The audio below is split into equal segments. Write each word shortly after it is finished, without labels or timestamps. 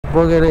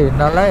बोकेर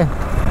हिँड्नलाई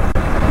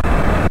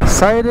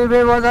 100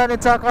 रुपियाँ बजाउने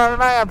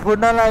चक्करमा यहाँ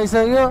फुट्न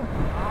लागिसक्यो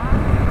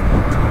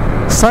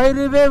 100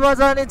 रुपियाँ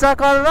बजाउने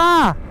चक्करमा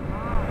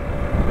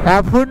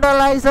यहाँ फुट्न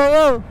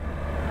लागिसक्यो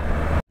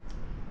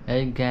है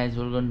guys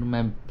welcome to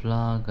my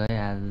blog है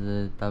आज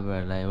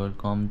तपाईहरुलाई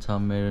वेलकम छ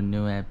मेरो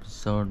न्यू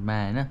एपिसोडमा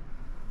हैन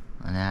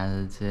अनि आज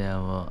चाहिँ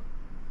अब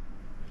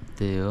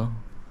त्यही हो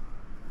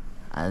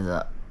आज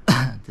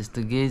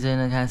त्यस्तो केही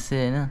छैन खासै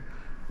हैन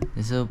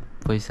यसो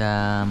पैसा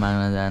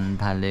माग्न जान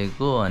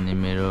थालेको अनि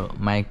मेरो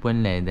माइक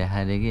पनि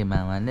ल्याइदिए कि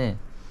मामाले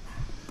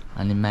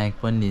अनि माइक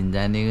पनि लिन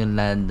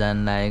जान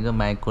लागेको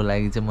माइकको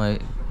लागि चाहिँ म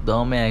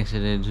एकदमै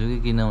एक्साइटेड छु कि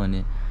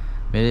किनभने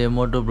मेरो यो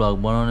मोटो भ्लग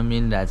बनाउन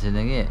मिलिरहेको छैन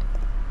कि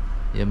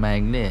यो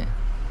माइकले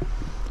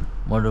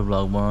मोटो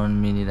भ्लग बनाउन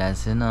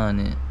मिलिरहेको छैन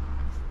अनि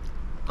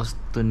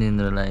कस्तो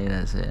निन्द्रा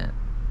लागिरहेछ यार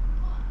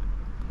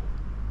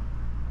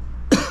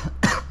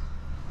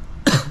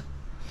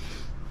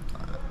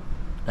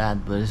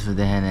रातभरि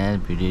सुतेन यार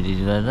भिडियो एडिट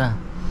गरेर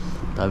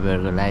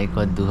तपाईहरुको लाइक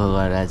कति दुःख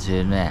गरिरहेको छु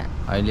हेर्नु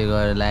अहिले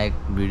गएर लाइक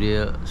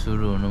भिडियो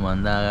सुरु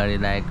हुनुभन्दा अगाडि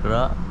लाइक र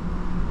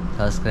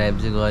सब्स्क्राइब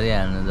चाहिँ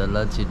गरिहाल्नु त ल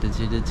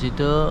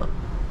छिटो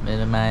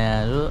मेरो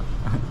मायाहरु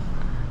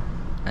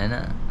हैन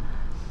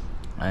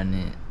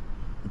अनि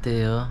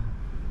त्यही हो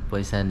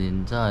पैसा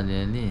लिन्छ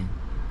अलिअलि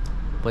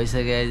पैसा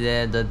गाइजा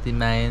जति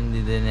मागे पनि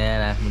दिँदैन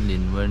यार आफ्नो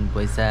लिनुपर्ने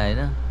पैसा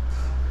हैन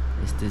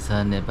यस्तै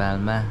छ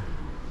नेपालमा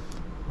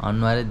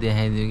अनुहारै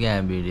देखाइदियो क्या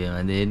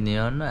भिडियोमा देख्ने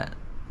अनुहार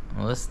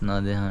होस्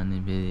नदेखाउने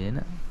फेरि हैन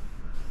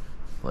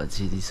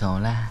पछि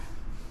रिसाउँला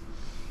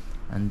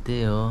अनि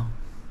त्यही हो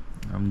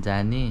हम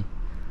जाने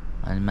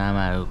अनि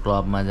मामाहरुको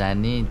क्लबमा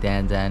जाने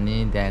त्यहाँ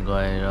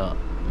गएर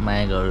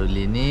माइकहरु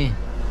लिने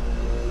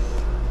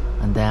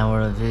अनि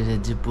त्यहाँबाट फेरि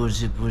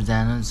जिपुर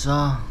जानु छ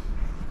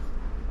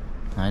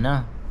हैन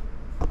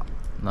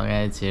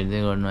लगाइ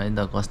छेड्दै गर्नु है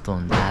त कस्तो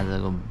हुन्छ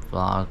आजको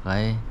भ्लग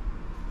है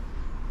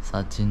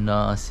सचिन र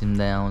असिम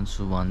दाइ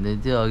आउँछु भन्दै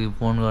थियो अघि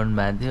फोन गर्नु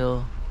भएको थियो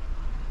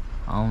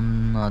आउन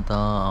त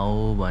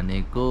आऊ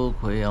भनेको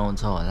खोइ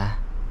आउँछ होला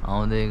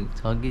आउँदै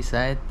छ कि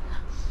सायद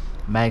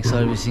बाइक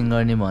सर्भिसिङ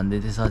गर्ने भन्दै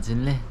थियो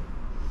सचिनले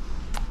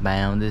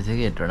भाइ आउँदै थियो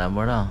कि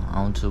हेटौडाबाट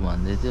आउँछु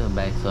भन्दै थियो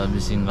बाइक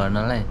सर्भिसिङ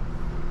गर्नलाई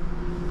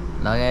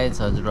लगाइ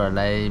छ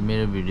हजुरहरुलाई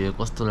मेरो भिडियो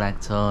कस्तो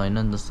लाग्छ हैन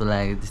जस्तो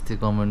लाग्यो त्यस्तै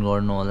कमेन्ट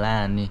गर्नु होला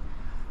अनि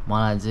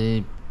मलाई चाहिँ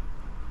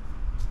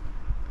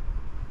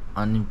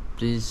अनि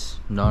please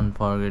don't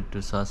forget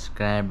to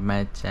subscribe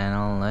my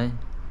channel है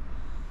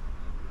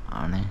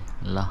अनि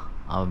ल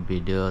अब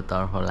भिडियो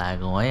तर्फ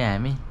लागौँ है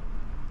हामी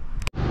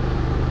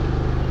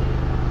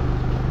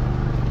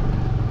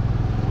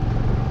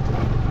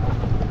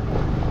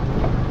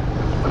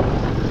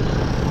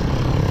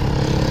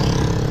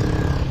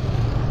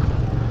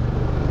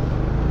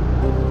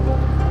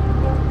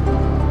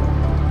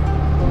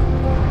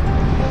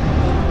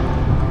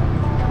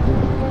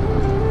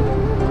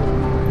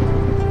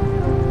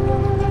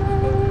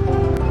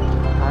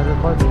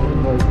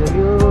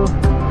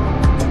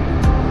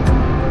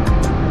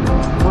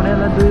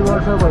दुई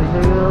वर्ष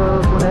भइसक्यो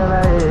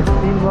कुनैलाई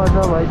 3 वर्ष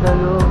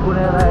भइसक्यो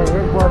कुनैलाई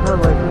 1 वर्ष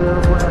भइसक्यो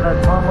कुनैलाई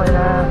 6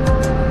 महिना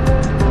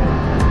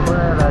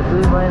कुनैलाई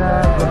 2 महिना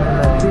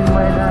कुनैलाई 3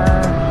 महिना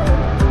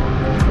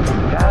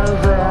गाह्रो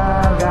छ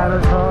यार गाह्रो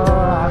छ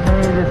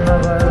आफ्नै देशमा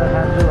गएर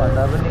खान्छु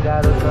भन्दा पनि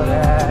गाह्रो छ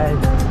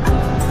गाइस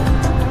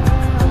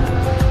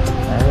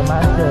हाम्रो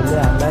मान्छेहरूले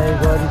हामीलाई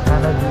गरी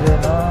खान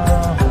दिँदैन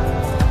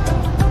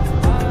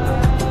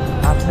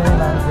आफ्नै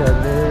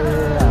मान्छेहरूले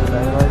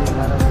हामीलाई गरी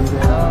खान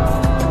दिँदैन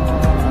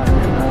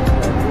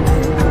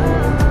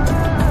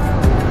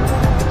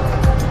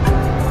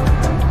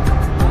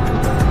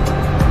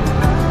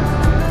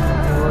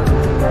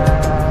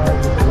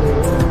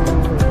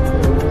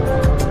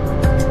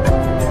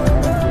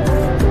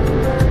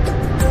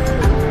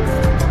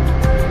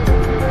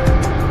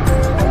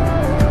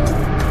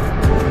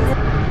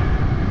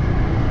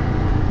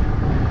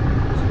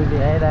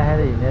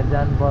हिँडेर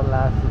जानु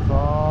पर्ला जस्तो छ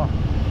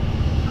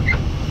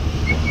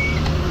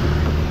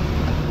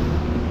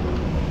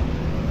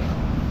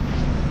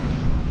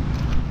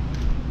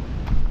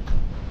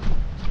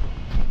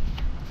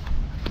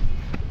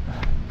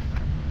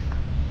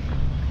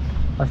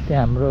अस्ति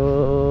हाम्रो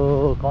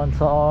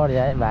कन्सर्ट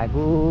यहाँ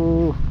भएको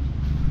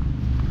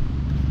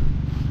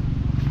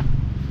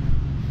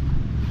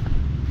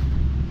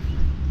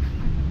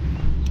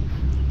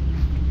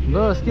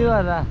दोस्त के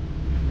गर्दा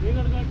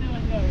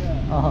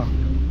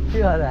के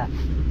गर्दा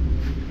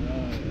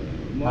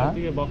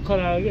भर्खर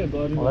आयो क्या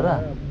हो र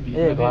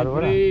ए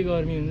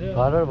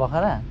घरबाट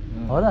भर्खर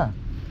हो र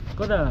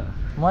कता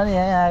म नि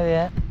यहीँ आएको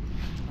यहाँ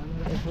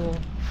यसो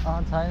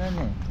छैन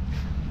नि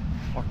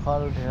भर्खर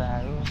उठेर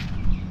आएको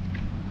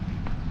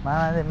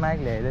मामाले माइक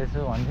ल्याइदिएछु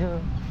भन्थ्यो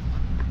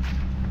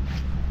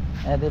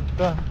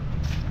एडेप्टर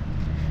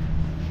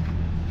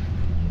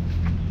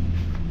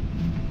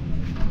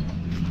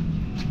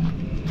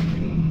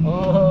ओ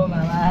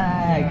मामा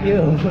के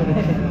हो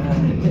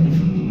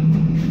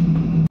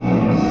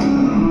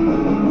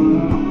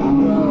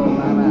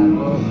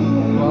मामाको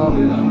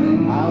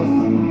हाउस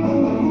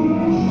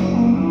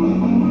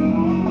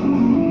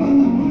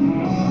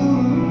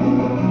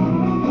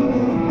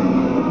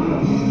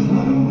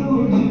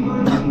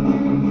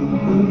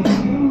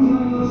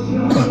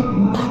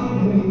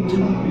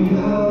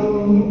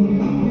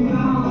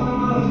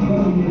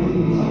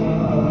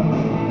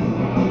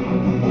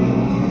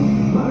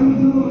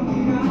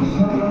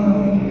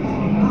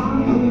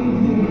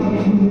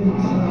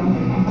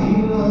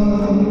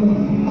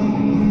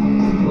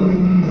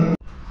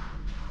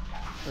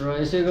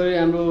यसै गरी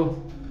हाम्रो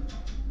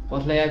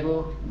पथलैयाको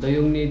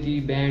दयोङनेती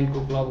ब्यान्डको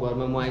क्लब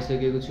घरमा म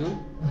आइसकेको छु।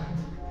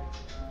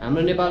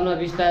 हाम्रो नेपालमा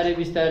बिस्तारै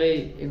बिस्तारै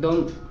एकदम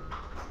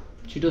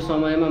छिटो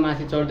समयमा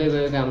माथि चढ्दै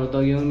गएको हाम्रो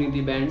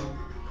दयोङनेती ब्यान्ड।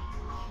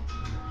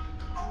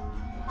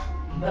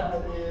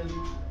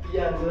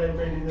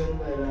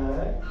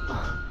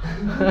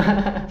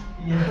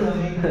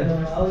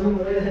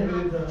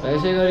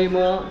 यसै गरी म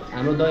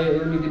हाम्रो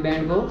दयोङनेती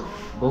ब्यान्डको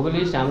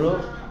भोकलिस्ट हाम्रो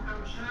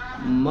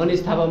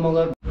मनिष थापा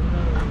मगर।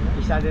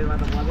 ल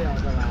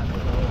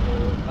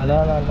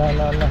ल ल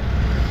ल ल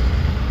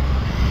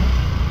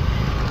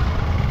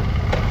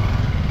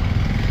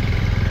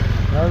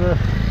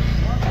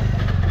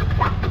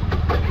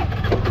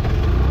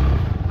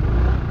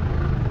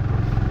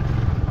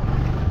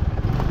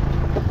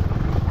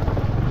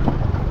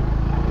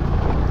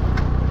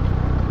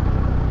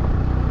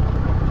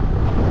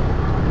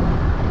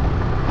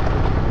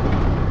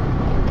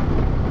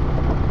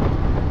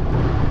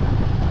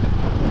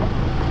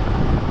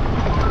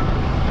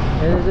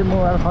हजुर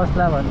मोबाइल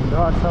खस्ला भन्ने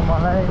डर छ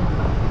मलाई।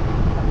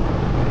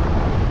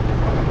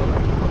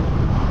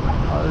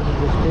 अरू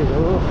त्यस्तै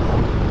हो।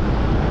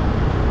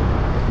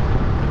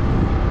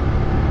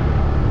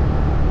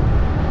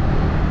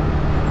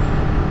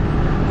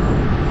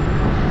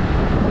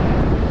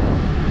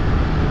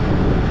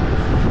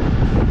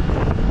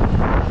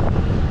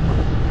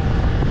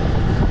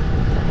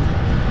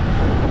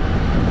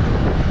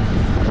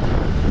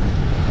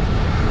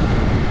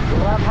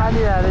 धुवा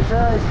फालिरहेको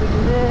रहेछ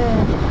स्कुटीले।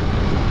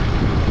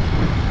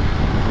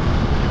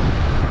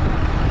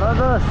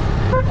 Todos.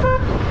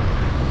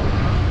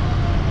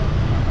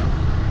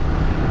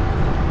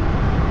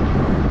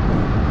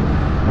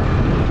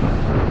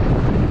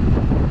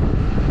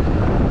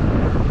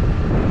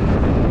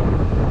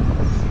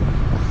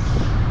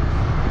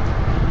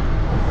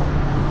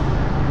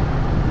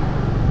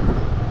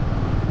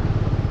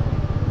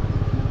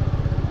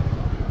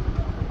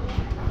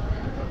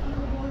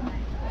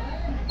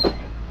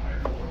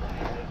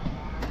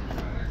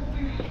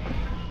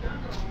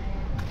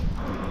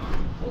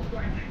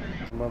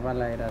 बबा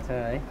लागिरहेछ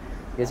है।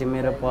 यो चाहिँ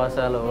मेरो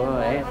पसल हो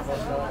है।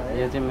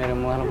 यो चाहिँ मेरो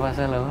मल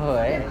पसल हो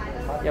है।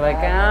 यो भाइ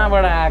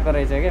कहाँबाट आएको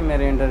रहेछ कि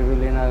मेरो इन्टरभ्यू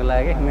लिनको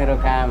लागि। मेरो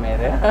काम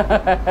हेऱ्यो।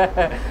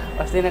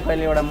 अस्ति नै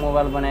कहिले एउटा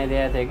मोबाइल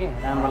बनाइदिएको थिएँ कि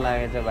राम्रो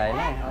लागेछ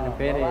भाइले। अनि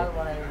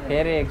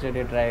फेरि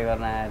एकचोटि ट्राई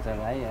गर्न आएछ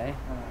भाइ है।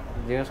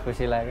 जे होस्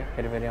खुसी लाग्यो।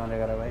 फेरि आउँदै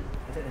गर भाइ।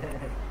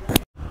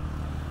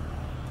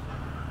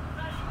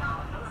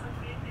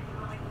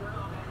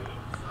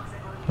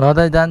 ल त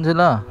जान्छु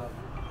ल।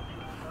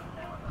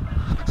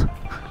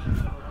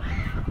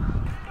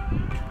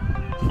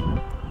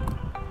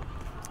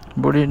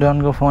 बुढी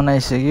डनको फोन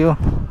आइसक्यो।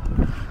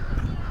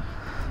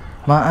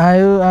 म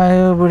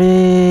आयो बुढी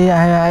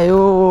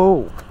आयो।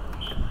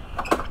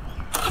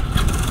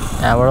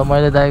 यहाँबाट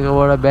मैले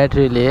दाइकोबाट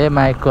ब्याट्री लिएँ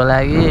माइकको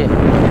लागि।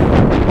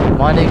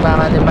 मनिक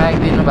मामाले माइक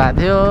दिनुभएको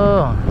थियो,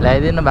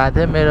 ल्याइदिनु भएको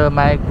थियो मेरो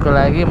माइकको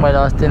लागि। मैले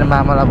अस्ति नै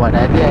मामालाई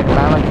भनेको थिएँ। अनि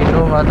मामा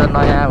किन्नु म त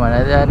नयाँ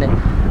भनेको थिएँ। अनि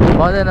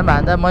पर्दैन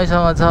भान्जा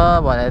मैसँग छ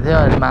भनेको थियो।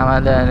 अनि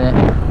मामाले अनि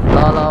ल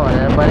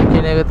भनेर मैले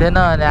किनेको थिएन।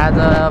 अनि आज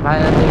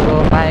फाइनलीको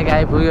माइक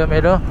आइपुग्यो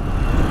मेरो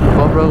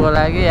गोप्रोको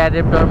लागि।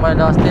 एडेप्टर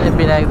मैले अस्ति नै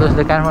विनायक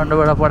दोस्तले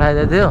काठमाडौँबाट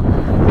पठाइदिएको थियो।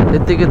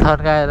 त्यत्तिकै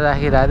थर्काएर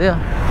राखिरहेको थियो।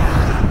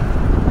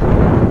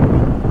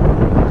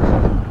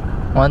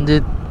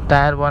 मन्जित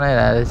टायर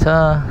बनाइरहेको रहेछ।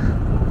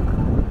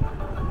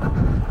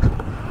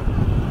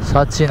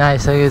 सचिन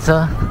आइसकेको छ।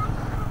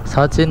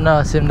 सचिन र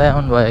असिम दाइ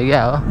आउनुभयो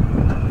क्या हो।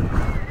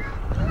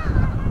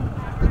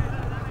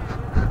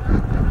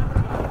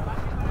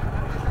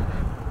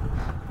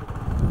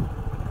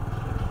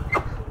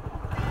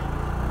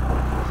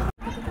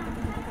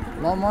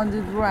 ल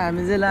मन्जितपुर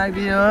हामी चाहिँ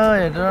लाग्यो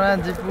हेटौँडा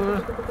जितपुर।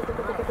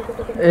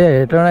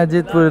 हेटौँडा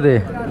जितपुर रे।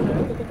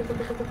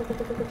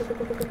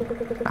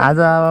 आज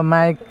अब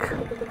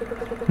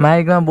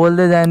माइकमा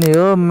बोल्दै जाने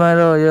हो।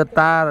 मेरो यो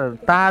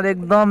तार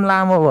एकदम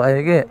लामो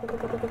भयो कि।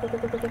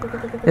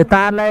 यो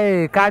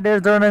तारलाई काटेर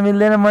जोड्न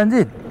मिल्दैन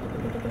मन्जित।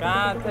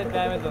 कहाँ चाहिँ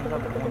ड्यामेज हुन्छ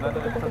हुँदैन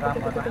यस्तो काम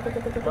गर्दा।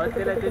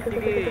 कतिलाई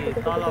त्यतिकै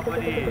तल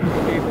पनि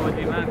केही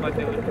गोजीमा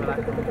कति उस्तो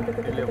राख्नु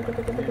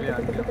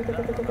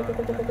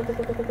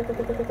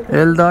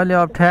यसले त अलि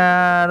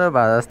अप्ठ्यारो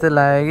भए जस्तै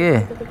लाग्यो कि।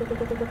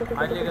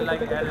 अहिलेको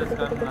लागि एडजस्ट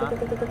गर्नु न।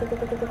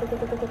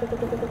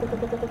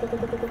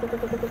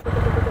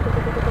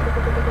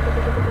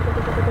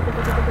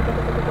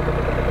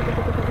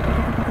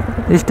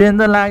 स्ट्यान्ड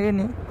त लाग्यो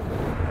नि।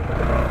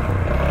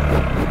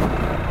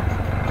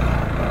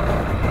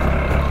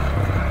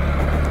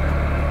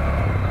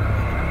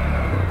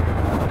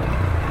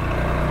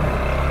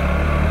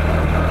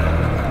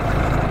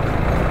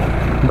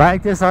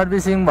 बाइक चाहिँ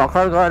सर्भिसिङ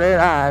भर्खर गरेर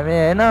हामी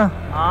होइन।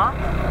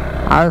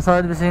 आज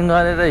सर्भिसिङ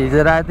गरेर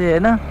हिजो राति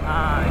होइन।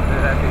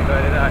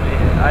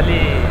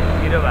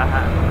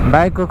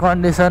 बाइकको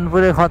कन्डिसन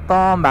पुरै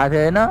खत्तम भएको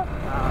थियो होइन।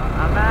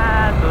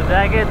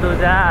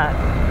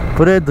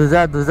 पुरै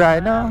धुजा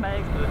होइन।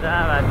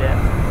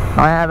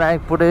 नयाँ बाइक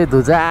पुरै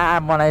धुजा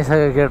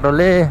बनाइसक्यो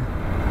केटोले।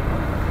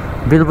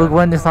 बिलबुक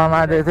पनि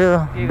समातेको थियो।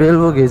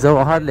 बिलबुक हिजो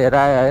भर्खर लिएर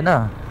आयो होइन।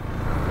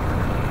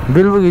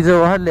 बिलबुक हिजो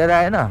भर्खर लिएर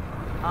आएन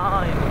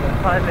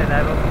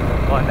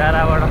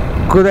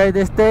कुदाइ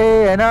त्यस्तै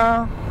होइन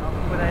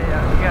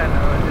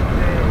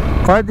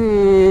कति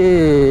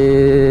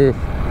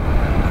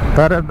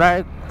तर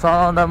बाइक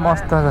चलाउँदा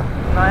मस्त छ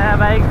नयाँ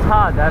बाइक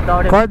 6000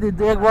 दौडे कति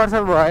 1 वर्ष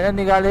भएन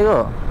निकालेको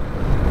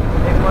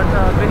 1 वर्ष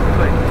बेसी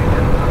भयो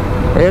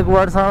 1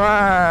 वर्षमा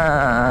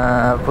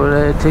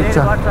पुरै ठिक छ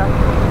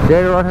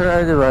 1.5 वर्ष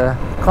जति भयो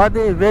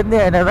कति बेच्ने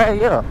होइन बाइक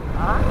यो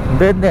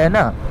बेच्ने होइन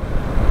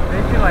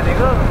बेसी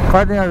भनेको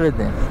कतिमा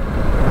बेच्ने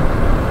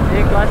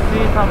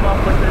 180 सम्म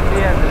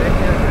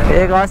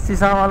 180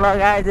 सम्म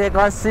लगाए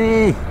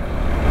 180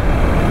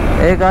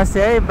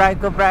 है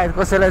बाइकको प्राइस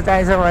कसैलाई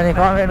चाहिन्छ भने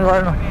कमेन्ट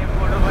गर्नु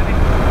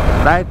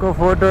बाइकको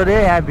फोटो रे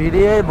यहाँ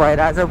भिडियो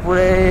भइरहेछ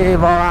पुरै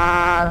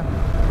बवाल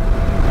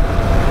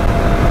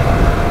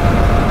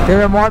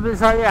तिम्रो मोबिल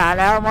सबै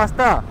हाल्यो मस्त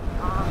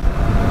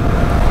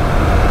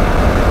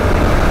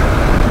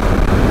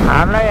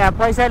हामीलाई यहाँ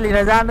पैसा लिन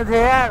जानु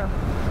थियो यार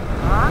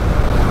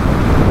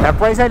यहाँ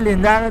पैसा लिन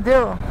जानु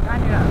थियो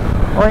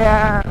ओ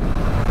यहाँ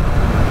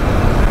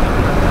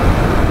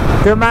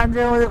त्यो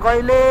मान्छे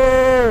कहिले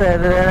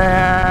भेट्दैन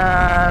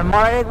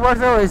मलाई 1 वर्ष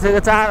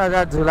भइसक्यो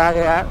 4000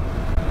 झुलाएको यार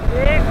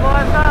 1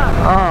 वर्ष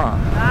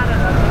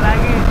 4000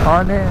 लागि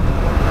अनि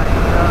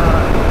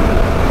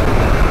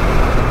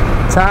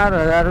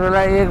 4000 को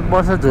लागि 1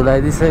 वर्ष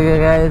झुलाइदिइसक्यो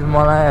गाइस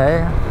मलाई है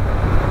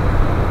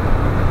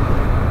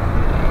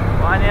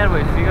 1 इयर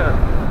भइसक्यो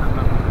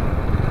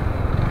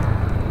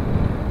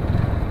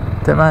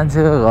त्यो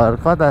मान्छेको घर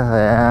कता छ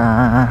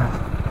यहाँ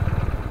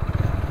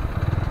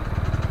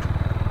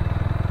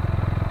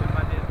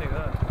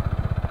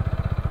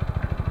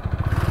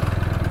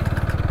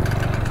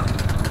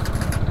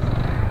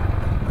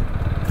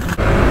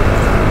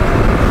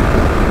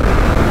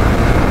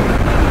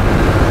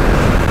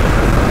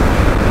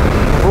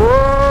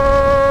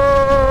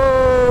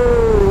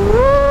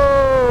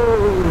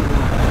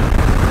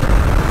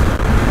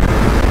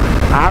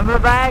हाम्रो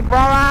बाइक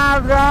बवाल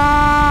छ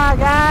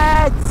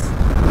गाइस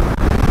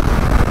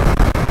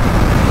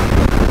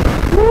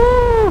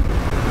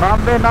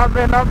 90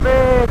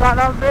 95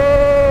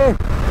 95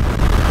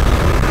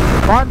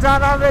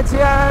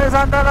 96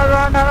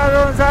 97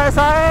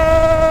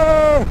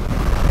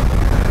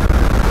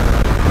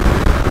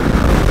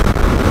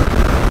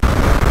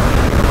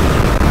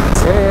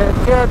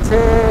 98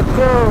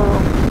 छेक्यो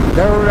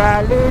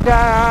दौराली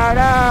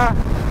डाँडा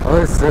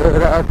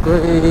उसरा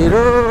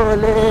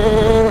कुहिरोले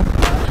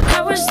I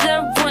was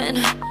there when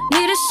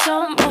needed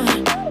someone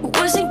who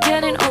wasn't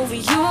getting over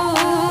you.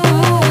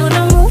 When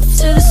I move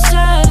to the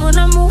side, when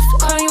I move,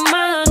 call you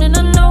mine, and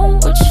I know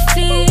what you're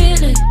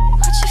feeling.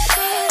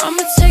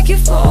 I'ma take you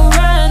for a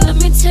ride, let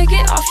me take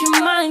it off your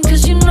mind,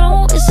 'cause you know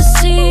it's a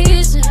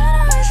season.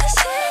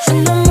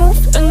 And I move,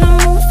 and I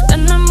move,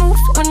 and I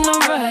move when I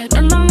ride,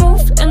 and I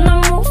move, and I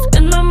move,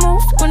 and I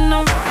move when I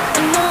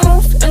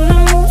move, and I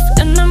move,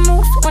 and I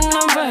move when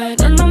I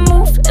ride, and I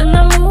move, and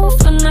I move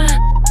when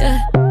yeah.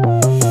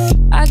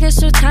 I get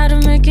so tired of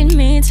making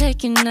me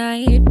take a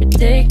night,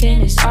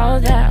 predicting it's all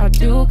that I'll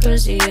do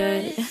 'cause of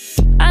you.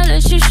 I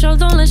let you show,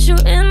 don't let you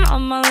in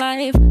on my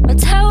life. I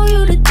tell you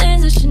the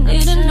things that you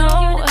need to know.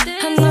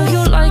 I know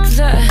you like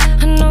that,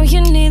 I know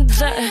you need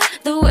that.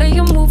 The way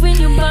you're moving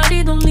your body,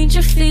 don't need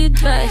your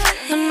feedback.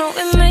 I know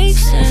it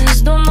makes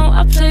sense, don't know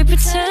I play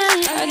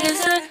pretend. I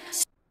guess that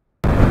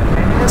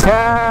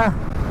छ्या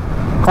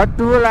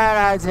खट्टु लाएर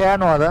आएछ यहाँ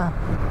नहुँदा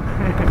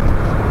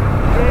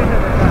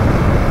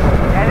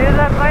यहाँनिर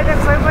त कहिले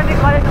कोही पनि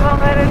कलेजमा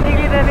गएर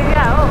निक्लिँदैन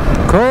क्या हो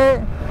खोइ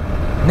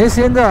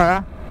निस्किन्छ होला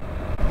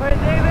कोही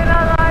देख्दैन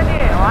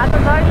अहिले उहाँ त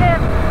जहिले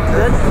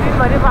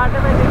दिनभरि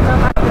बाटोमै देख्छ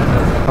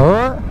हो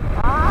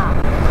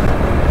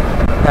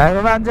यहाँको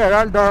मान्छेहरू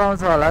अलिक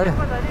डराउँछ होला है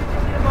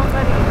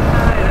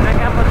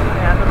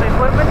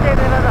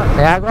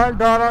यहाँको अलिक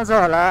डराउँछ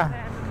होला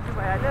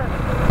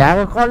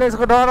यहाँको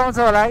कलेजको डराउँछ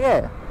होला के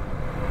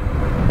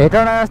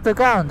हेटौँडा जस्तो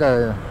कहाँ हुन्छ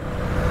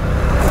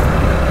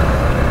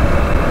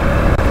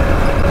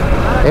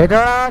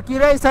हेटौँडा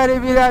किरै सरी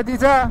विद्यार्थी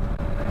छ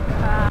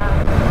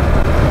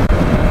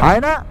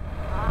होइन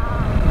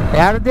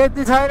यहाँ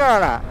त्यति छैन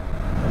होला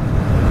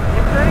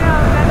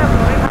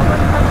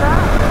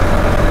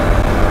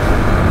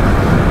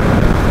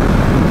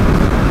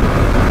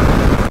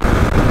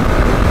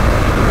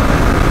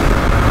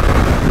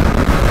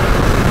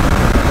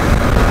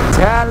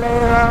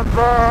छ्यालेमा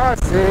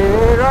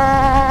बसेर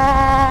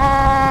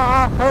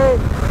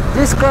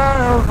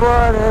जिस्कनु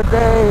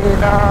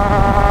पर्दैन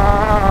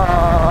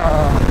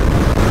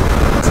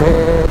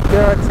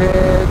छेक्यो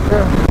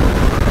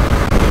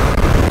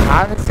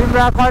हामी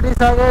सिमरा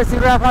खटिसक्यो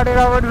सिमरा खटेर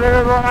पनि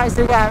पेट्रोल पम्प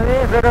आइसक्यो हामी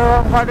पेट्रोल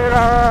पम्प खटेर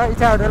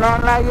इच्छा हुँदै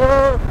लाउनु लाग्यो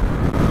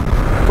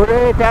पुरै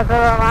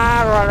ट्र्याक्टरमा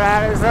मार भएर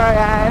आएछ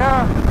यहाँ होइन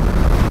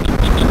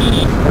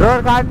रोड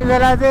काट्ने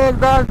बेला चाहिँ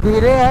एकदम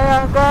धिरै है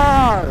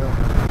अङ्कल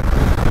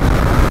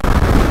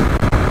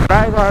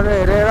बाइकहरू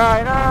हेरेर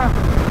होइन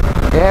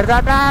हेर्दा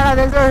टाढा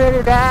देख्छ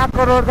फेरि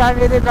ढ्याकको रोड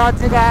काट्ने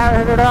नजिक आएर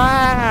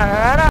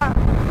होइन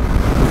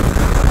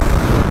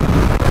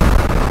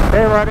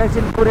त्यही भएर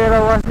एकछिन पुरेर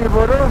बस्ने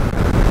बरु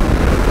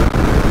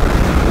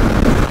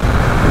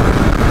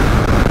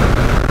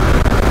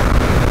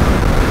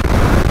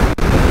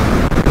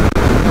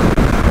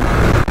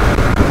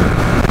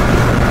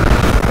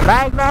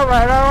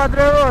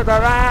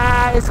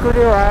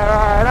स्कुटी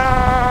भएर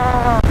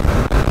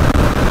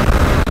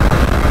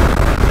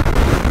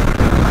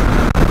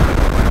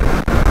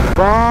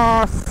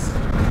बस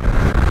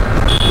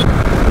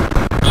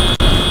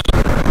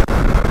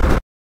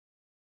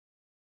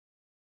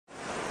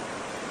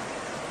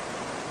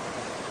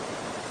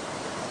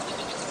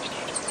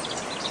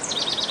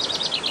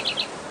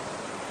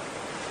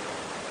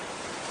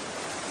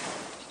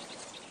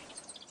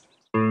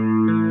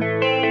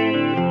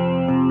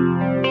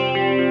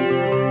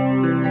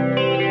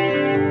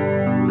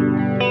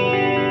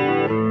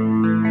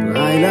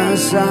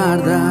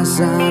सार्दा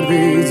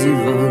सार्दै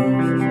जीवन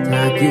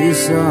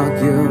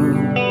थाकिसक्यो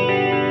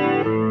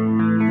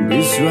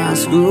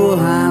विश्वासको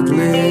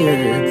हातले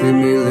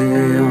तिमीले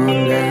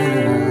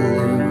अँगाल्यौ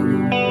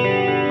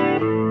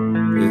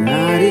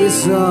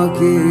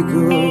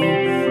हारिसकेको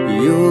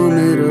यो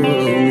मेरो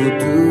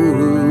मुटु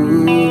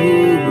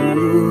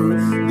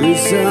दुई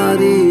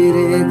शरीर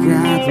एक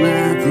हातमा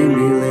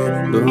तिमीले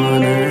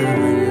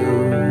बनायौ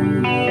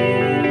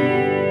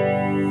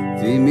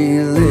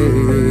तिमीले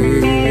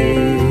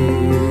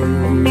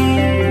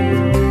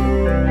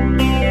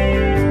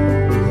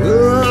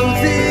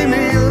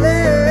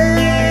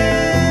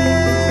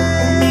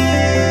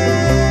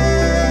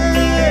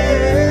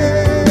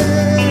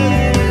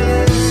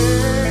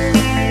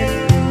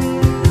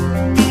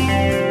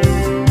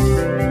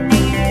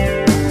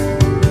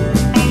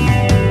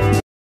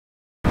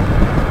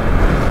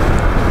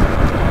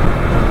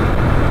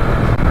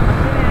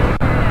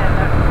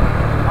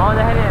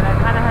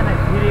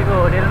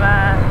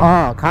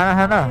खाना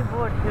खाना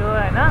थियो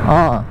होइन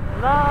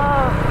ल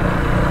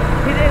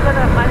छिरेको त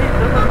माथि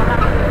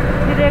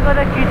छिरेको त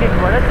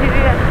किचनबाट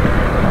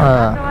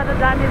छिरेको त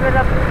जाने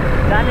बेला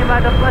जाने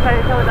बाटो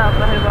पछाडि छ उता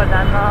पछाडिबाट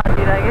जान्न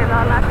तिरागे ल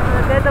लास्टमा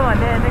त्यही त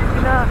भने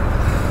किन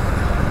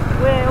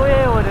उयो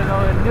होटेल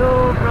न्यू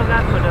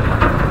प्रकाश होटेलमा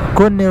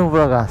कुन न्यू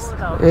प्रकाश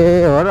ए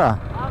हो र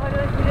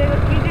अगाडि छिरेको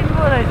किचन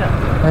पो रहेछ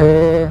ए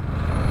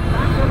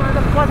लास्टमा त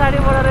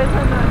पछाडिबाट रहेछ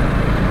नि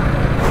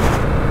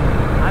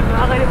हामी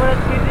अगाडिबाट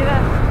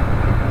छिर्दिन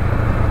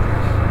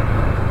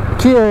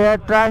के हो यार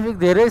ट्राफिक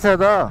धेरै छ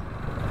त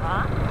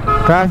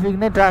ट्राफिक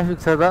नै ट्राफिक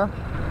छ त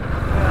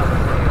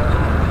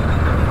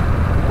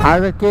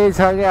आज केही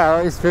छ क्या हो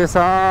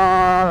स्पेसल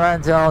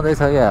मान्छे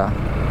आउँदैछ क्या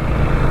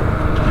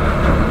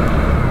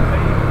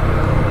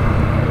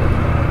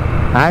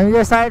हामी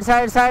चाहिँ साइड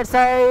साइड साइड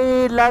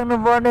साइड लाग्नु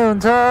पर्ने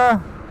हुन्छ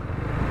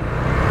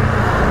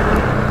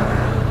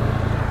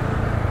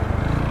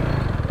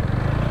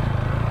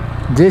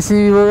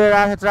जेसीबी बोकेर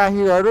आएको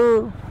ट्राफिकहरू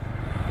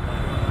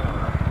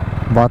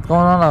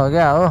भत्काउन न हो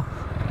क्या हो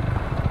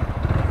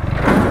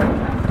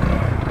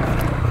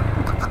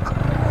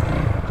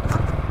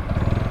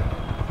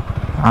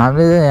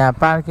हामीले चाहिँ यहाँ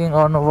पार्किङ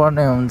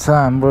गर्नुपर्ने हुन्छ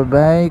हाम्रो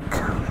बाइक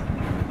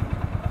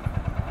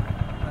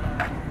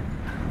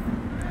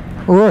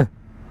ओ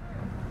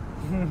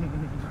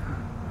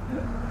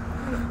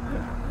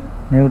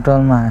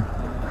न्युट्रलमा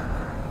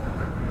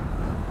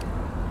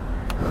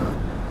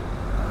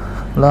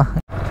ल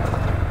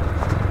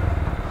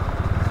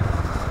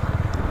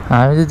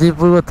हामी चाहिँ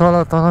जिपुरको तल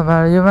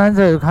तलबाट यो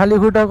मान्छेहरू खाली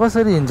खुट्टा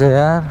कसरी हिँड्छ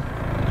यार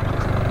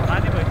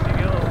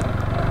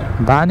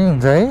बानी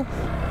हुन्छ है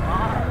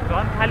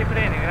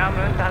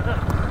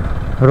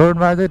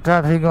रोडमा चाहिँ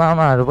ट्राफिक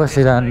लामाहरू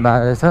बसिरहनु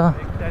भएको छ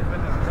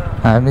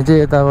हामी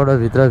चाहिँ यताबाट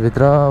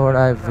भित्रबाट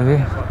आइपुग्यो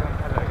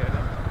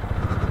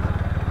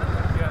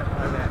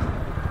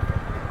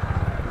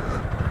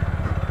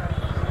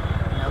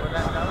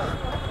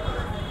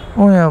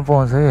यहाँ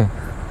पाउँछ कि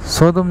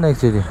सोधौँ न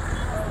एकचोटि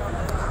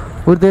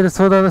उतिर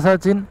सोध त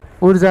सचिन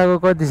ऊर्जाको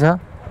कति छ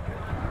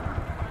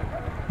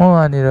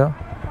वहाँनिर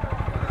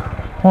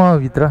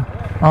वहाँभित्र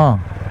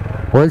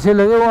होलसेल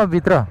हो कि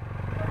वहाँभित्र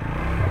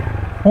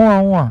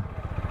वहाँ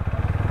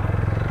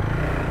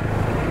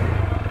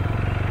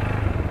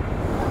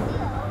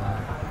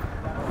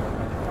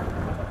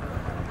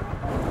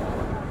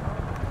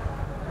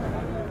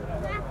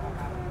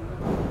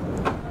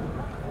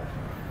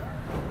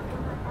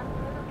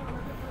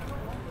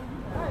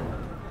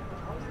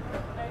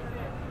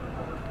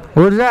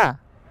ऊर्जा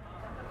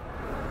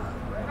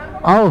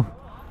आऊ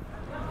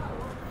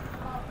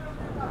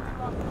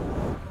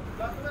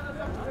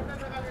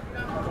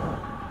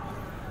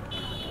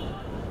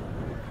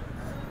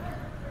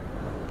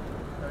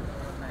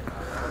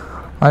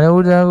अनि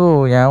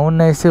ऊर्जाको यहाँ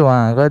 1900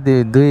 वहाँ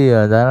कति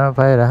 2000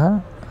 पाइरह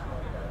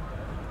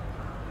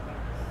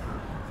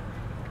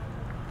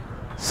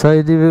 100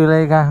 रुपियाँको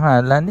लागि काखमा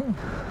हाल्ला नि 100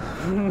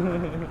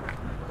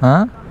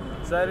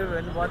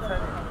 रुपियाँ नि बच्छ नि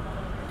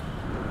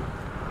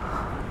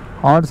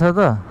अड्छ त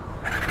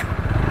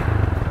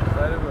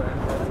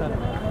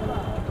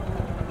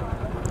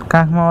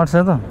काखमा अड्छ त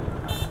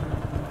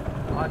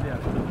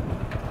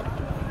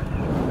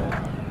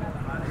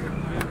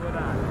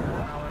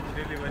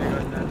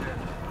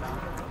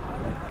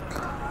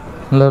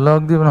ल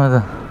लगिदिउँ न त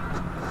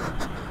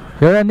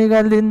एउटा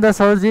निकालिदिनु त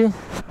सरजी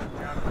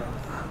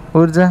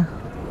ऊर्जा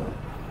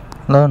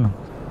ल न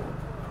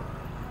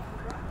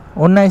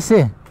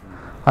 1900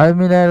 अब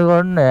मिलाएर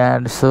गर्नु न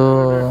यार सो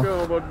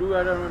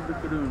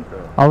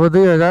अब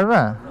 2000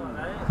 मा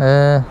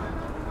ए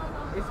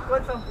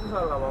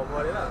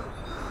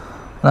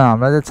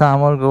हामीलाई चाहिँ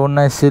चामलको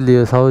 1900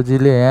 लियो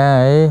सौजीले यहाँ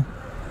है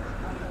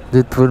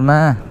जितपुरमा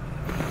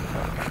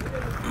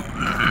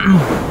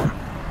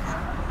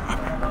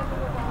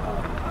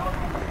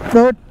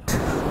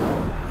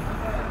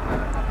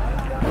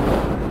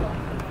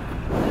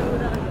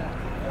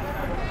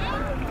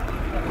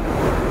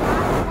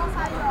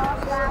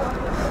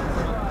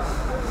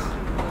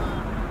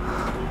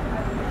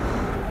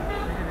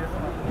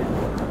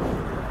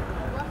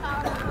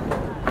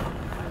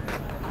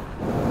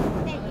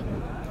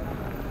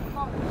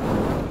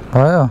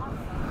भयो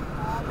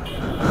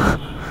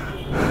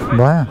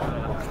भयो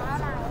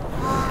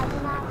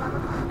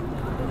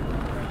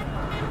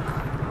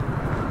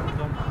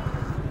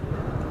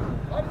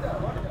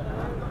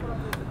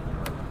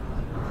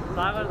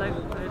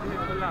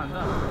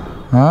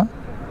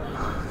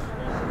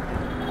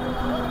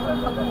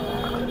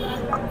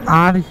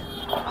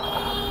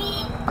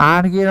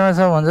आठ किलोमा छ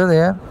भन्छ त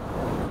यार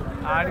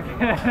 8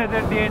 किलो त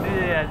डेट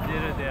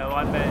 0 थियो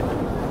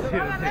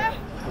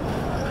 19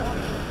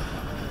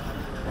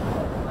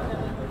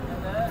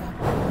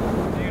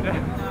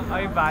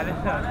 आई बाले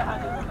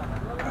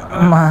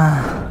मा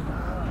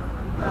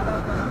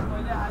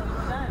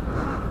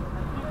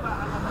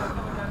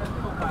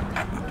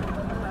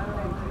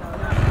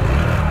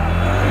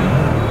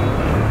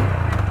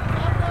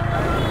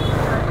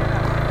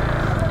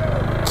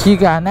के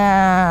गाना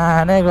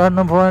नै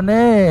गर्नु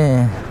पर्ने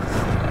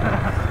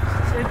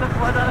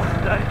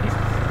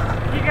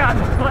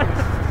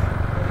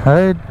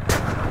है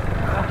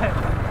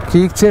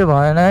किक चाहिँ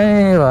भएन है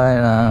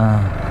भएन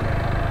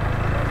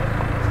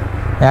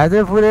यहाँ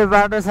चाहिँ पुरै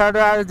बाटो साटो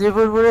आज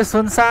जिपुर पुरै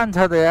सुनसान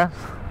छ त यहाँ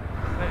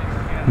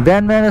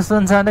बिहान बिहान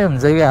सुनसानै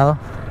हुन्छ क्या हो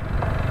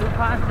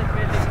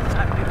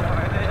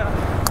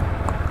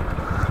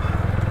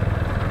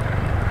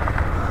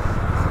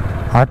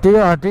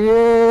हटिए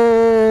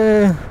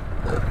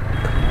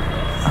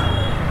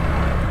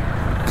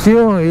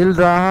क्यों हिल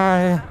रहा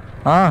है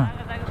हाँ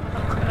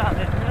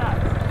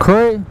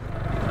खोइ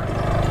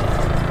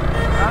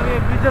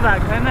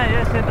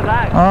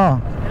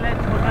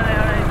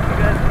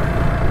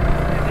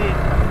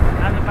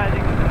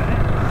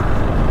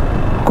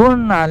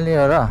कुन हाल्ने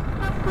हो र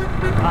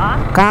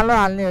कालो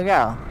हाल्ने हो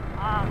क्या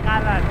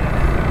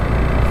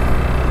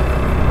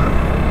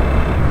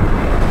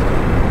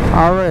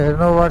अब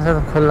हेर्नुपर्छ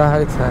खुल्ला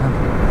छ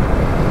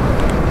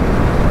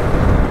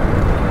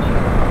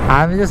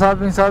हामी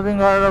चाहिँ सपिङ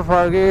गरेर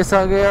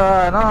फर्किसक्यो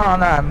होइन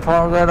अनि हामी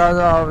फर्केर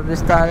अब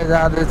बिस्तारै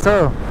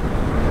जाँदैछौँ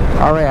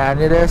अब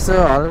यहाँनिर यसो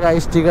हल्का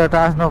स्टिकर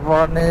टाँस्नु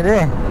पर्ने रे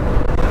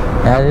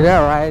यहाँनिर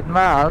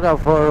वाइटमा हल्का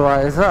फोहोर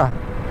भएछ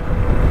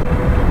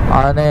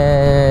अनि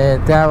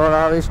त्यहाँबाट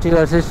अब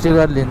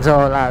स्टिकर लिन्छ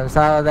होला हामी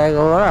सागा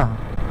दाइकोबाट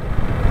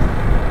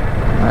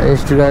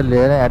स्टिकर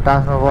लिएर यहाँ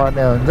टाँस्नु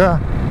पर्ने हुन्छ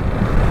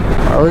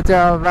ऊ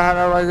चाहिँ अब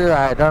 12 बजी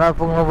हाइटाडा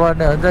पुग्नु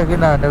पर्ने हुन्छ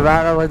किनभने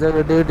 12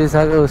 बजेको ड्युटी छ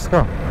कि उसको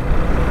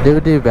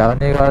ड्युटी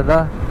भ्याउने गर्दा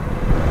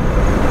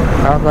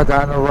टक्क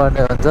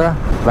जानुपर्ने हुन्छ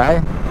भाइ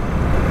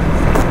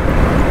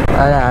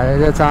अनि हामी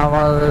चाहिँ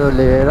चामल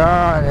लिएर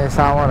अनि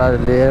सामानहरू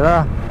लिएर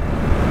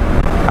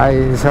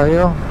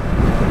आइसक्यो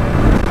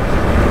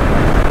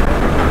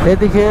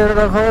यतिखेर त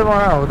खोइ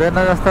मलाई हुँदैन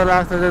जस्तो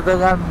लाग्छ त्यो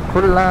दोकान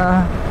खुल्ला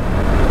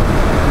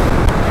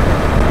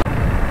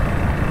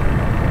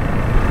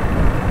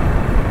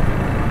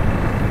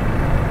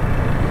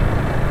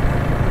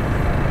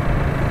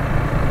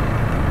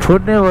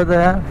छुट्ने भयो त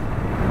यार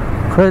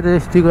खोइ त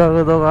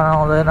स्टिकरको दोकान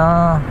आउँदैन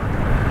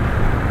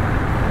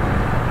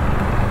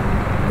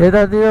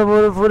यतातिर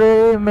बरु पुरै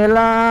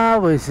मेला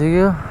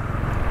भइसक्यो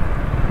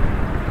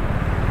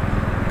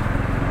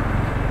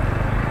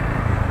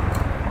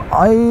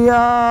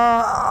अय्या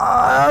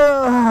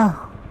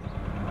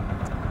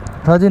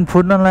सजिन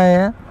फुट्न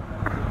लाग्यो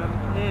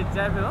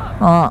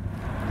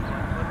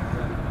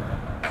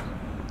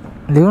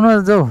ल्याउ न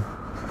जाऊ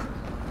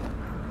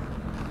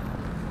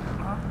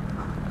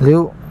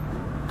ल्याउ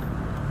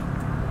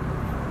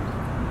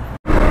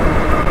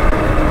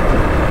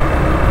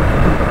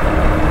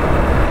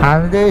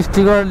हामी चाहिँ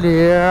स्टिकर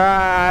लिएर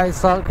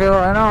आइसक्यो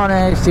होइन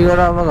अनि स्टिकर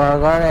अब घर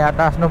गएर यहाँ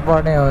टाँस्नु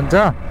पर्ने हुन्छ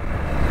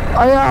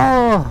अयो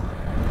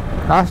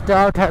लास्ट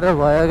अप्ठ्यारो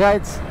भयो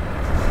गाइज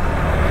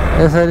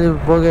यसरी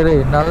बोकेर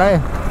हिँड्नलाई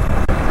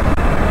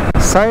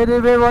 100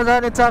 रुपियाँ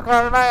बजाउने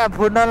चक्करमा यहाँ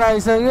फुट्न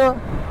लागिसक्यो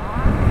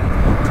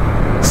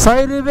 100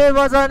 रुपियाँ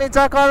बजाउने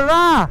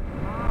चक्करमा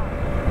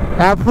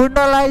यहाँ फुट्न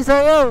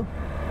लागिसक्यो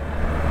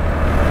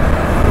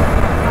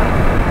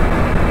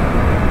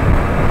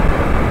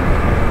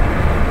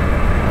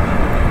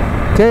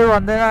केही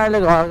भन्दैन अहिले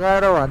घर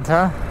गएर भन्छ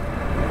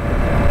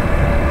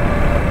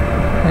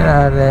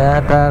यिनीहरूले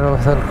यहाँ टायर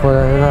पसल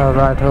खोलेर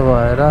बाटो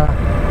भएर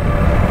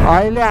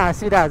अहिले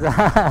हाँसिरहेछ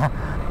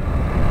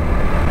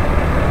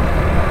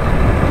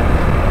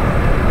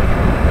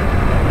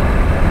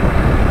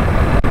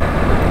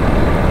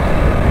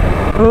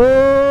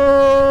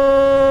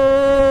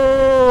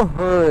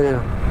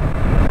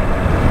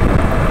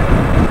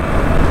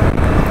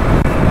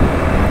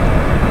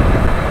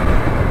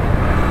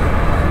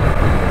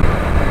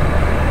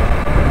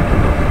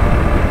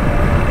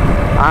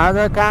आज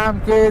काम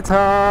के छ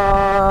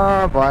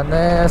भने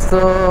यस्तो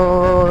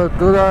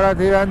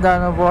दुधौरातिर पनि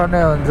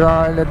जानुपर्ने हुन्छ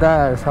अहिले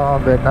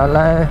दाइहरूसँग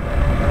भेट्नलाई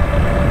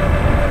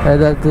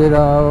यतातिर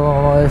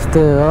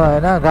यस्तै हो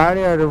होइन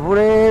गाडीहरू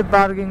पुरै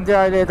पार्किङ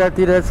चाहिँ अहिले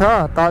यतातिर छ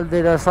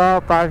तलतिर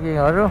सब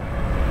पार्किङहरू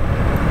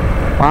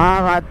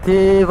माथि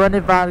पनि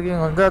पार्किङ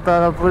हुन्छ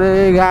तर पुरै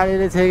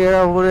गाडीले छेकेर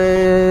पुरै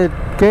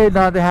केही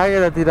नदेखाएको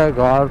यतातिर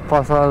घर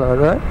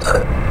पसलहरू है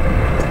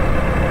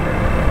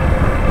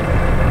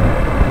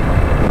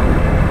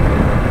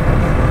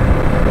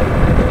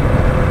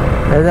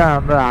यो चाहिँ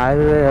हाम्रो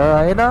हाइवे हो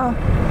होइन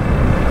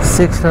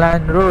 6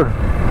 लाइन रोड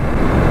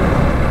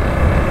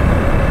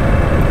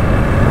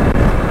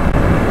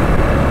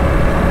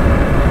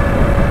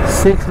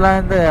सिक्स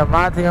लाइन त यहाँ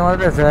माथि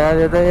मात्रै छ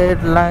यो त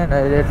 8 लाइन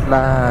है 8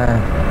 लाइन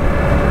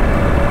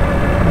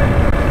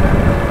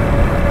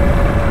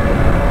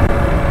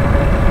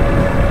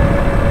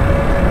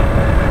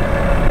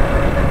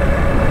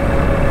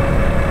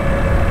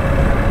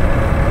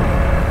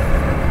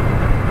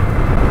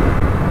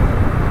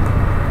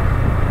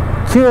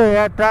के हो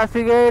यहाँ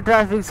ट्राफिकै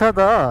ट्राफिक छ त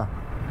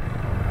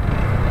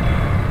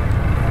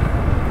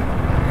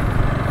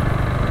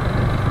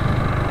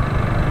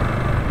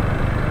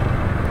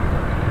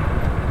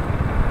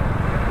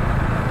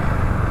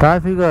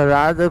ट्राफिकहरू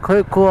आज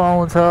खोइ को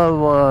आउँछ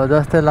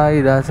जस्तै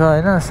लागिरहेछ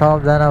होइन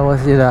सबजना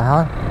बसिरह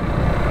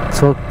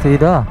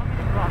चोकतिर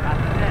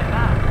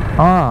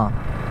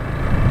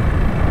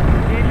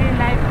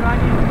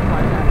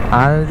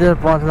हामी चाहिँ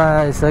पत्ला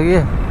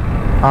आइसक्यो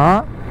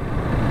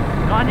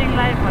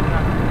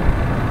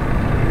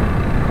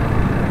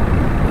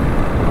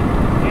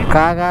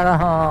कहाँ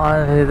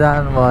कहाँ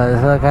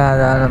जानुभएछ कहाँ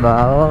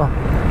जानुभयो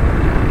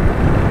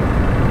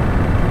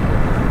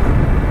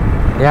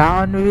यहाँ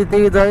आउने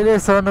बित्तिकै जहिले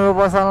सोनुको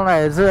पसलमा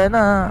हेर्छु होइन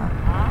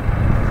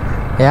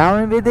यहाँ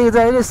आउने बित्तिकै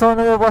जहिले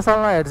सोनुको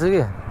पसलमा हेर्छु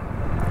कि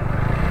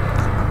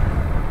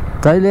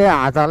जहिले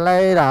हात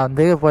हल्लाइरहेको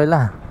हुन्थ्यो कि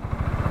पहिला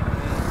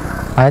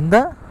होइन त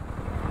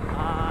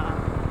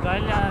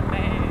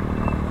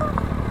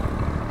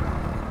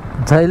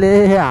जहिले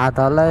हात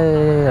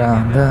हल्लाइरहेको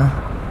हुन्छ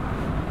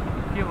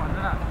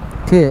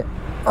के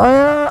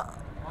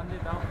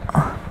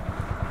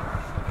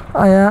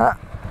यहाँ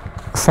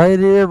 100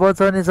 रुपियाँ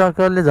बचाउने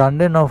चक्करले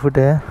झन्डै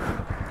नफुटे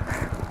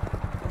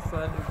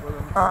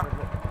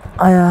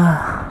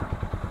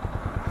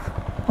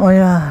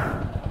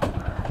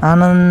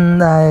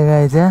आनन्द आयो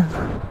गाई चाहिँ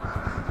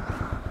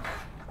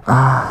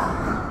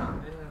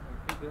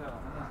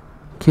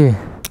के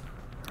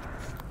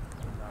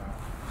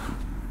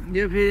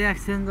यो फेरि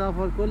एक्सचेन्ज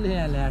अफर कसले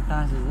यहाँ ल्याएर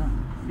टाँसेछ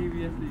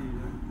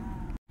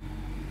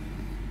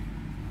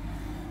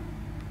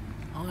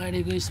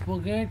अगाडिको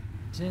स्पोकेट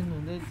चेन्ज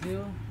हुँदै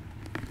थियो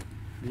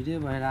भिडियो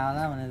भएर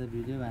आला भनेर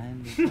भिडियो भएन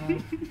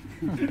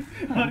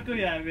अर्को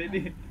यहाँ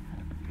नि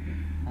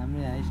हाम्रो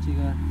यहाँ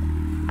स्टिकर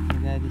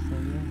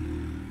लगाइदिइसक्यो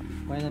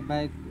पहिला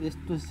बाइक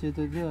यस्तो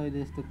सेतो थियो अहिले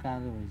यस्तो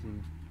कालो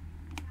भइसक्यो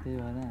त्यही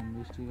भएर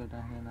हाम्रो स्टिकर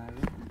टाँस्न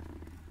लाग्यो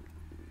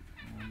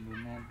हाम्रो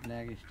म्याट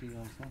ब्ल्याक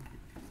स्टिकर छ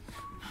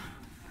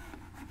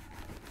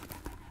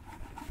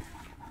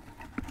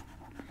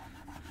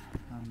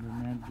हाम्रो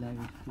म्याट ब्ल्याक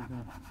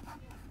स्टिकर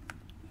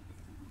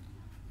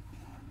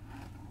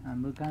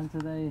हाम्रो कान्छो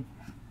दाइ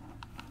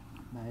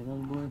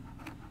भाइरल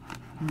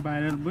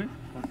बोय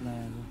पत्ला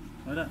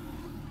हो र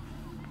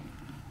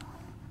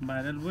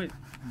भाइरल बोय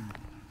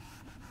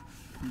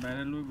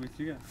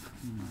भइसक्यो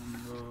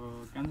हाम्रो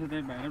कान्छो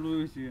दाइ भाइरल बोय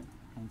भइसक्यो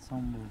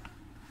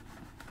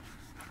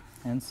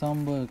ह्यान्डसम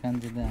बोय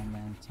कान्छो दाइ हाम्रो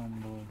ह्यान्डसम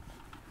बोय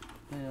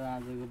त्यही हो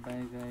आजको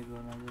बाइक राइड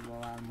गर्न चाहिँ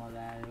बवाल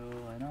मजा आयो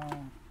होइन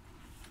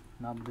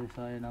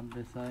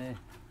 90-100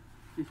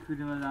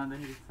 स्कुटीमा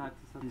जाँदाखेरि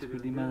 60-70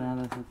 स्कुटीमा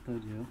जाँदा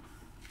 70 हो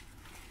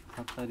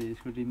 70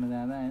 स्कुटीमा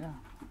जाँदा होइन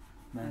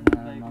 90-100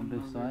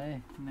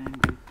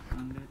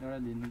 एउटा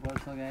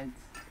दिनुपर्छ गाइज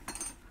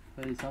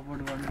फेरि सपोर्ट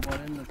गर्नु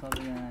पऱ्यो नि त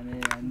सबैजनाले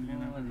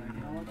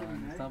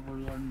सपोर्ट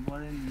गर्नु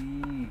पऱ्यो नि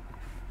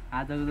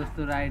आजको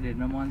जस्तो राइड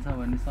हेर्न मन छ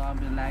भने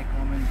सबले लाइक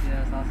कमेन्ट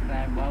सेयर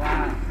सब्सक्राइब बाबा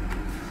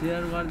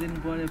सेयर गरिदिनु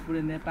पऱ्यो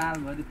पुरै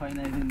नेपालभरि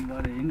फैलाइदिनु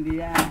पऱ्यो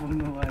इन्डिया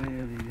पुग्नु पऱ्यो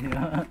यो भिडियो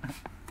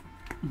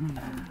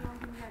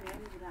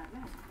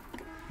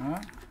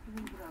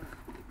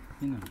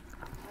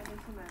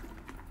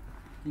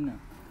किन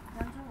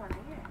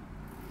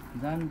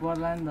जानु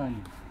पर्ला नि त अनि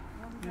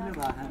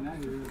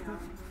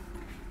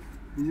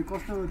हिजो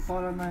कस्तो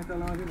तलमा मात्रै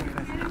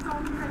भइरहेको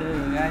त्यही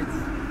हो गाइज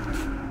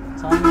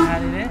चाउमिन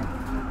खाने रे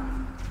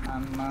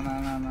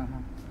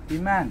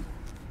डिमान्ड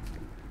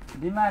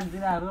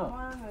तिनीहरू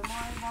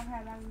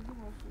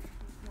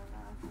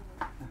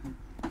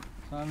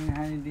चाउमिन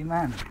खाने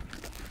डिमान्ड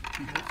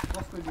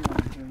कसको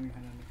डिमान्ड चाउमिन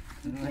खानाले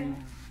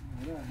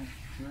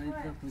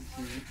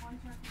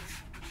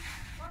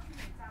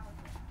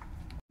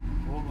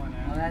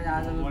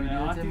आजको भिडियो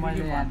चाहिँ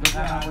मैले यहाँ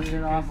दोकानमा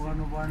बसेर अफ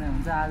गर्नुपर्ने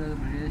हुन्छ आजको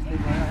भिडियो यस्तै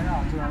भयो होइन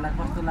हजुरहरूलाई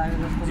कस्तो लाग्यो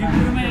जस्तो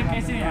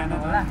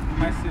होला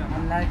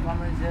लाइक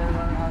कमेन्ट सेयर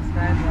गर्नु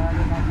सब्सक्राइब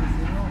गरेर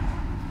नबिर्सिनु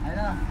होइन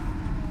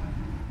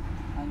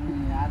अनि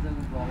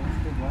आजको भ्लग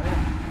यस्तै भयो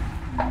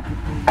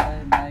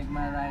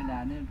बाइकमा राइड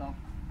हाने टक्क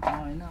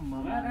होइन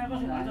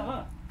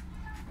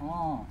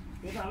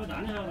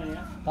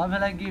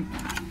तपाईँलाई गिफ्ट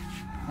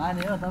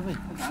माने हो तपाईँ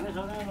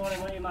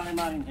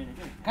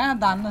कहाँ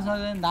धान्न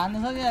सक्दैन धान्न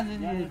सकिहाल्छ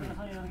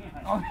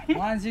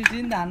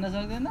 116 धान्न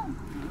सक्दैन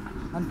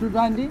अनि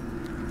 220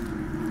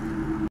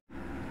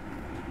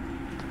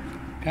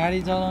 गाडी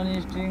चलाउने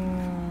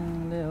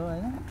स्ट्रिङले हो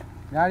होइन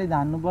गाडी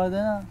धान्नु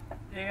पर्दैन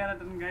 11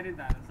 टन गाडी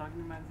धान्न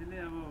सक्ने मान्छेले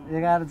अब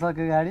 11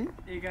 चक्के गाडी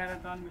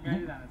 11 टन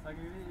गाडी धान्न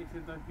सक्ने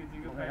 110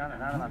 केजीको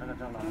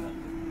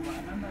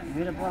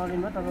मेरो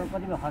पढाउनुमा तपाईँ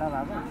कति बेला खडा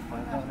भएको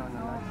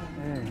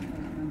ए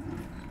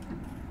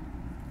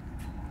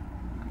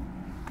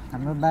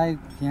हाम्रो बाइक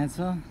यहाँ छ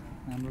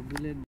हाम्रो बुलेट